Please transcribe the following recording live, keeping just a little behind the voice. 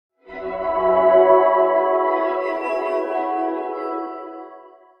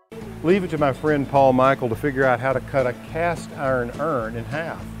leave it to my friend Paul Michael to figure out how to cut a cast iron urn in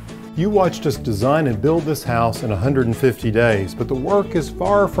half. You watched us design and build this house in 150 days, but the work is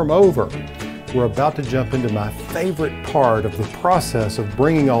far from over. We're about to jump into my favorite part of the process of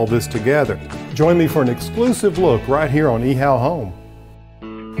bringing all this together. Join me for an exclusive look right here on ehowhome.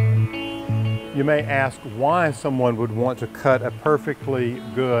 You may ask why someone would want to cut a perfectly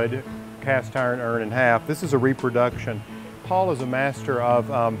good cast iron urn in half. This is a reproduction. Paul is a master of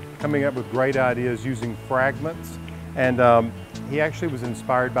coming up with great ideas using fragments, and he actually was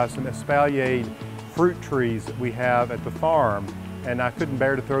inspired by some Espalier fruit trees that we have at the farm, and I couldn't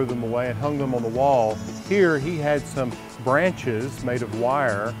bear to throw them away and hung them on the wall. Here he had some branches made of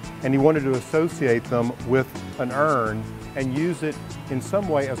wire, and he wanted to associate them with an urn and use it in some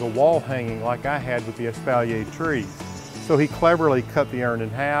way as a wall hanging like I had with the Espalier trees. So he cleverly cut the urn in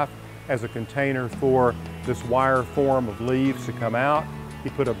half as a container for this wire form of leaves to come out. He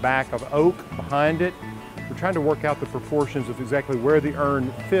put a back of oak behind it. We're trying to work out the proportions of exactly where the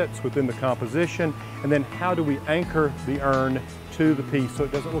urn fits within the composition, and then how do we anchor the urn to the piece so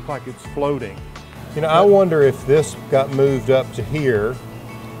it doesn't look like it's floating. You know, I wonder if this got moved up to here,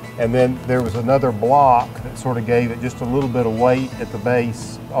 and then there was another block that sort of gave it just a little bit of weight at the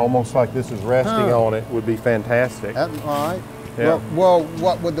base, almost like this is resting on it, would be fantastic. All right. Yeah. Well,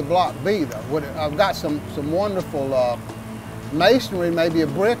 what would the block be though? I've got some wonderful masonry, maybe a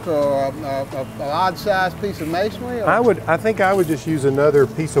brick or an odd-sized piece of masonry. Or? I think I would just use another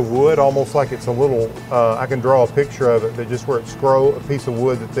piece of wood, almost like it's a little. I can draw a picture of it that just where it a piece of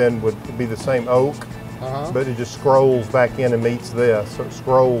wood that then would be the same oak. But it just scrolls back in and meets this, so it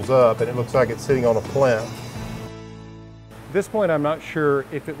scrolls up and it looks like it's sitting on a plinth. At this point, I'm not sure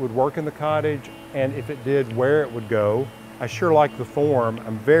if it would work in the cottage, and if it did, where it would go. I sure like the form.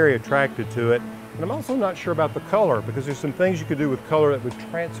 I'm very attracted to it, and I'm also not sure about the color, because there's some things you could do with color that would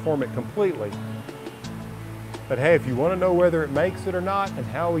transform it completely. But hey, if you want to know whether it makes it or not and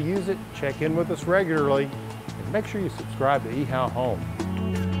how we use it, check in with us regularly, and make sure you subscribe to ehowhome.